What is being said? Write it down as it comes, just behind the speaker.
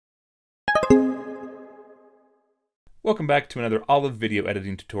Welcome back to another Olive video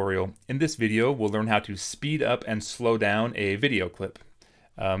editing tutorial. In this video, we'll learn how to speed up and slow down a video clip.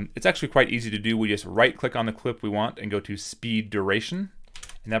 It's actually quite easy to do. We just right click on the clip we want and go to speed duration.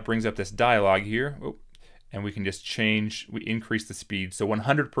 And that brings up this dialog here. And we can just we increase the speed. So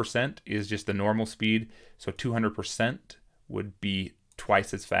 100% is just the normal speed. So 200% would be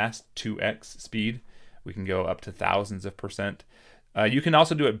twice as fast, 2x speed. We can go up to thousands of percent. You can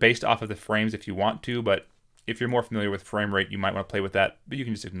also do it based off of the frames if you want to, but if you're more familiar with frame rate, you might want to play with that, but you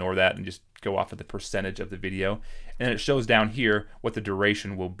can just ignore that and just go off of the percentage of the video. And it shows down here what the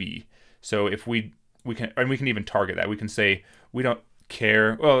duration will be. So if we can even target that. We can say we don't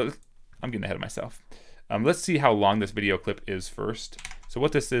care. Well, I'm getting ahead of myself. Let's see how long this video clip is first. So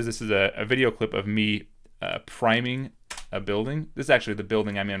what this is a video clip of me priming a building. This is actually the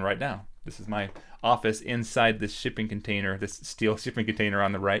building I'm in right now. This is my office inside this shipping container, this steel shipping container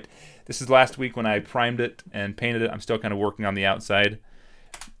on the right. This is last week when I primed it and painted it. I'm still kind of working on the outside.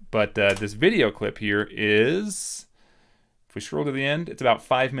 But this video clip here is, if we scroll to the end, it's about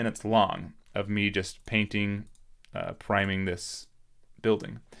 5 minutes long of me just painting, priming this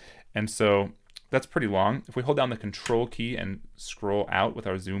building. And so that's pretty long. If we hold down the control key and scroll out with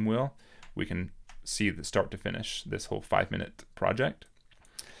our zoom wheel, we can see the start to finish this whole 5-minute project.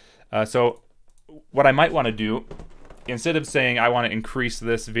 So what I might want to do, instead of saying I want to increase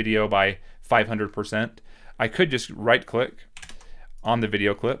this video by 500%, I could just right click on the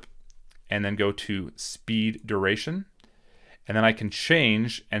video clip and then go to speed duration. And then I can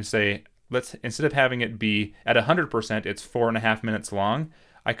change and say, instead of having it be at 100%, it's 4.5 minutes long,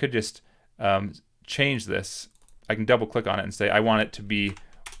 I could just change this. I can double click on it and say I want it to be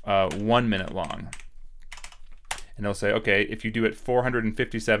 1 minute long. And they'll say, okay, if you do it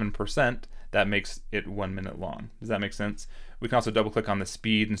 457%, that makes it 1 minute long. Does that make sense? We can also double click on the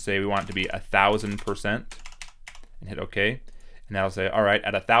speed and say we want it to be 1,000% and hit OK. And that'll say, all right,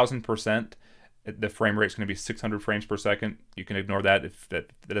 at 1,000%, the frame rate is going to be 600 frames per second. You can ignore that if that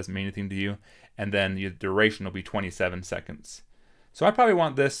doesn't mean anything to you. And then the duration will be 27 seconds. So I probably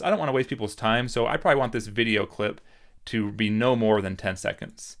want this, I don't want to waste people's time, so I probably want this video clip to be no more than 10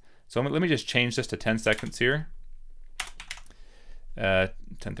 seconds. So let me just change this to 10 seconds here.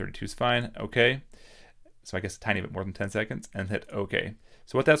 1032 is fine. Okay. So I guess a tiny bit more than 10 seconds and hit OK.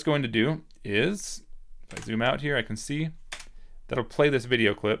 So what that's going to do is, if I zoom out here, I can see that'll play this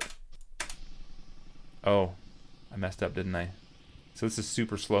video clip. Oh, I messed up, didn't I? So this is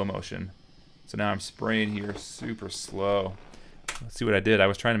super slow motion. So now I'm spraying here super slow. Let's see what I did. I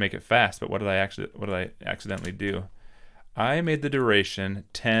was trying to make it fast, but what did I accidentally do? I made the duration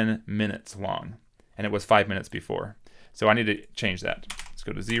 10 minutes long, and it was 5 minutes before. So I need to change that. Let's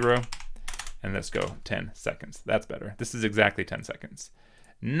go to 0, and let's go 10 seconds. That's better. This is exactly 10 seconds.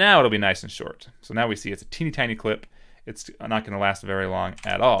 Now it'll be nice and short. So now we see it's a teeny tiny clip. It's not going to last very long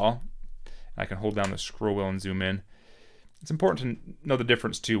at all. I can hold down the scroll wheel and zoom in. It's important to know the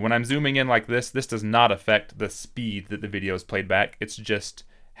difference too. When I'm zooming in like this does not affect the speed that the video is played back. It's just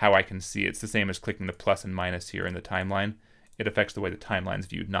how I can see it. It's the same as clicking the plus and minus here in the timeline. It affects the way the timeline is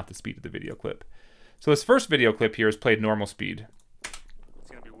viewed, not the speed of the video clip. So this first video clip here is played normal speed.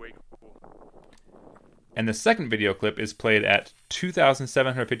 It's gonna be way cool. And the second video clip is played at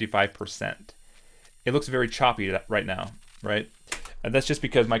 2,755%. It looks very choppy right now, right? And that's just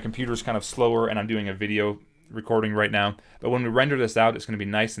because my computer is kind of slower and I'm doing a video recording right now. But when we render this out, it's gonna be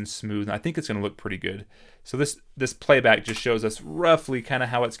nice and smooth, and I think it's gonna look pretty good. So this playback just shows us roughly kind of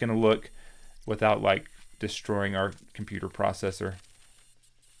how it's gonna look without like destroying our computer processor.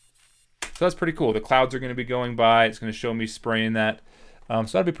 So that's pretty cool. The clouds are going to be going by. It's going to show me spraying that. So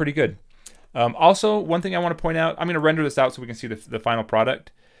that'll be pretty good. Also, one thing I want to point out, I'm going to render this out so we can see the final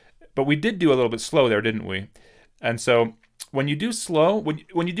product. But we did do a little bit slow there, didn't we? And so when you do slow,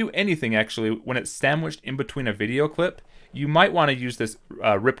 when you do anything actually, when it's sandwiched in between a video clip, you might want to use this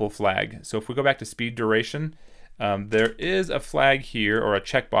ripple flag. So if we go back to speed duration, there is a flag here or a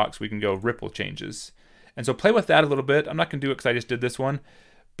checkbox. We can go ripple changes. And so play with that a little bit. I'm not going to do it because I just did this one.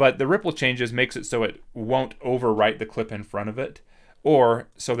 But the ripple changes makes it so it won't overwrite the clip in front of it, or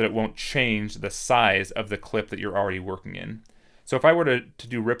so that it won't change the size of the clip that you're already working in. So if I were to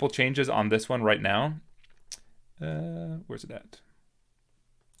do ripple changes on this one right now, where's it at?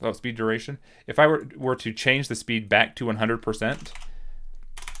 Oh, speed duration. If I were to change the speed back to 100%,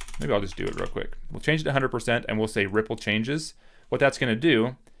 maybe I'll just do it real quick. We'll change it to 100% and we'll say ripple changes. What that's going to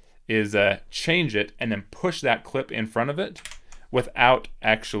do is change it and then push that clip in front of it without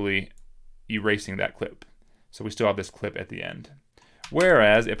actually erasing that clip. So we still have this clip at the end.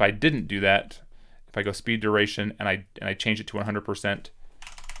 Whereas if I didn't do that, if I go speed duration and I change it to 100%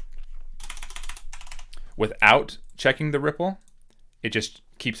 without checking the ripple, it just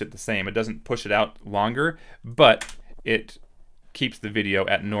keeps it the same. It doesn't push it out longer, but it keeps the video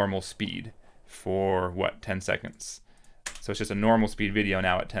at normal speed for what, 10 seconds. So it's just a normal speed video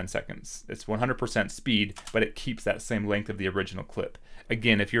now at 10 seconds. It's 100% speed, but it keeps that same length of the original clip.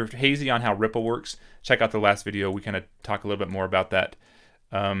 Again, if you're hazy on how ripple works, check out the last video. We kind of talk a little bit more about that.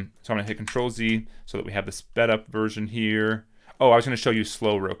 So I'm gonna hit Control-Z so that we have the sped up version here. Oh, I was gonna show you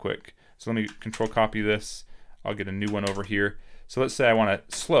slow real quick. So let me Control copy this. I'll get a new one over here. So let's say I want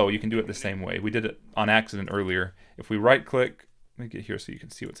it slow. You can do it the same way. We did it on accident earlier. If we right click, let me get here so you can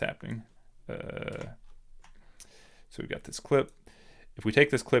see what's happening. So we've got this clip. If we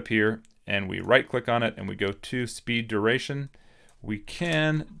take this clip here and we right click on it and we go to speed duration, we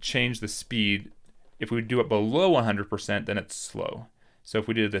can change the speed. If we do it below 100%, then it's slow. So if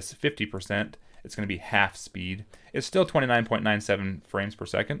we do this 50%, it's going to be half speed. It's still 29.97 frames per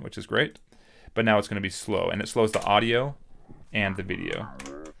second, which is great, but now it's going to be slow, and it slows the audio and the video.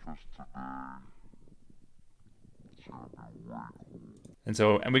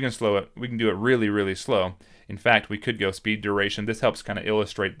 And we can slow it. We can do it really, really slow. In fact, we could go speed duration. This helps kind of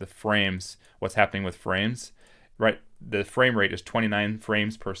illustrate the frames, what's happening with frames, right? The frame rate is 29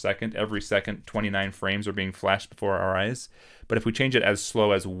 frames per second. Every second, 29 frames are being flashed before our eyes. But if we change it as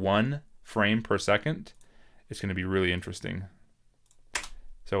slow as 1 frame per second, it's going to be really interesting.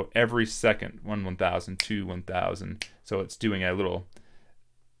 So every second, 1,000, 2, 1,000. So it's doing a little,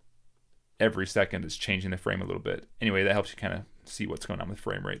 every second it's changing the frame a little bit. Anyway, that helps you kind of see what's going on with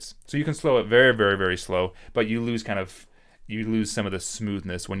frame rates. So you can slow it very, very, very slow, but you lose some of the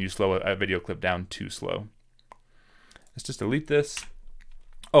smoothness when you slow a video clip down too slow. Let's just delete this.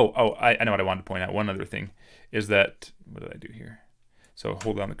 I know what I wanted to point out. One other thing is that, what did I do here? So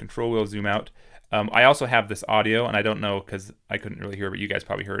hold down the control wheel, zoom out. I also have this audio, and I don't know because I couldn't really hear, but you guys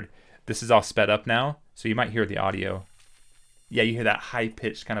probably heard. This is all sped up now, so you might hear the audio. Yeah, you hear that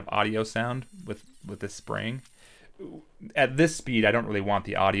high-pitched kind of audio sound with this spraying. At this speed, I don't really want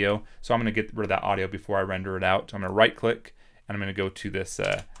the audio, so I'm going to get rid of that audio before I render it out. So I'm going to right-click, and I'm going to go to this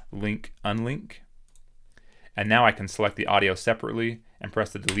link, unlink. And now I can select the audio separately and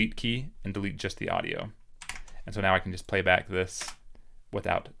press the delete key and delete just the audio. And so now I can just play back this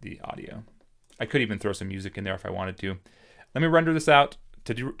without the audio. I could even throw some music in there if I wanted to. Let me render this out.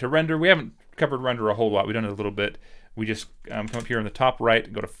 To render, we haven't covered render a whole lot. We've done it a little bit. We just come up here in the top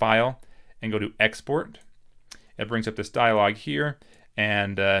right, go to File, and go to Export. It brings up this dialog here.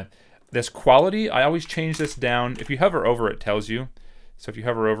 And this quality, I always change this down. If you hover over it, it tells you. So if you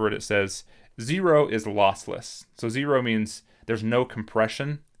hover over it, it says 0 is lossless. So 0 means there's no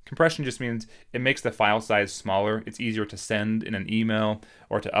compression. Compression just means it makes the file size smaller. It's easier to send in an email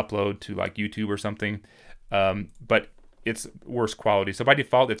or to upload to like YouTube or something. But it's worse quality. So by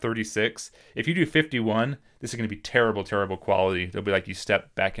default, at 36, if you do 51, this is going to be terrible, terrible quality. It'll be like you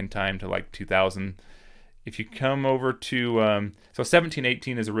step back in time to like 2000. If you come over to, so 17,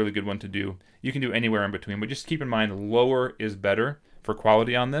 18 is a really good one to do. You can do anywhere in between, but just keep in mind lower is better for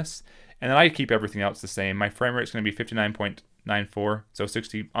quality on this. And then I keep everything else the same. My frame rate is going to be 59.94, so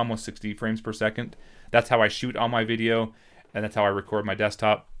 60, almost 60 frames per second. That's how I shoot all my video, and that's how I record my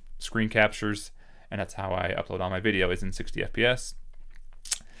desktop screen captures, and that's how I upload all my video is in 60 FPS.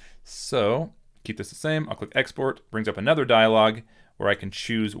 So keep this the same. I'll click Export. Brings up another dialog where I can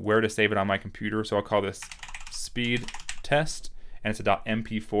choose where to save it on my computer. So I'll call this speed test, and it's a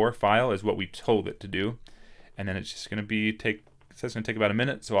 .mp4 file is what we told it to do. And then it's just going to be it says it's going to take about a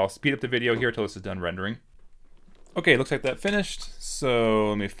minute, so I'll speed up the video here till this is done rendering. Okay, looks like that finished. So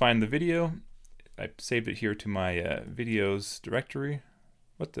let me find the video. I saved it here to my videos directory.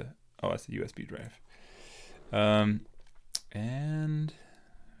 What the? Oh, that's the USB drive. And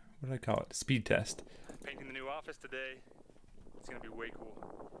what did I call it? Speed test. Painting the new office today. It's going to be way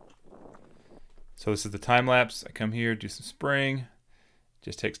cool. So this is the time lapse. I come here, do some spraying.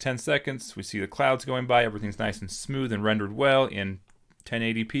 Just takes 10 seconds. We see the clouds going by. Everything's nice and smooth and rendered well in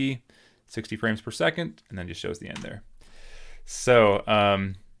 1080p, 60 frames per second, and then just shows the end there. So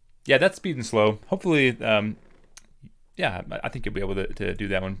yeah, that's speed and slow. Hopefully, yeah, I think you'll be able to do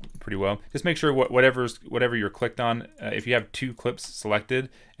that one pretty well. Just make sure whatever you're clicked on, if you have 2 clips selected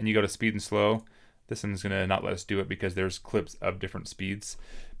and you go to speed and slow, this one's gonna not let us do it because there's clips of different speeds.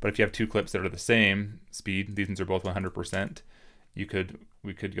 But if you have 2 clips that are the same speed, these ones are both 100%. We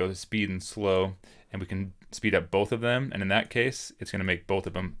could go to speed and slow, and we can speed up both of them. And in that case, it's gonna make both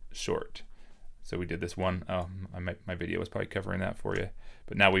of them short. So we did this one. My video was probably covering that for you.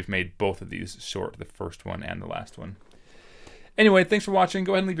 But now we've made both of these short, the first one and the last one. Anyway, thanks for watching.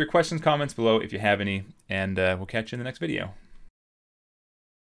 Go ahead and leave your questions, comments below if you have any, and we'll catch you in the next video.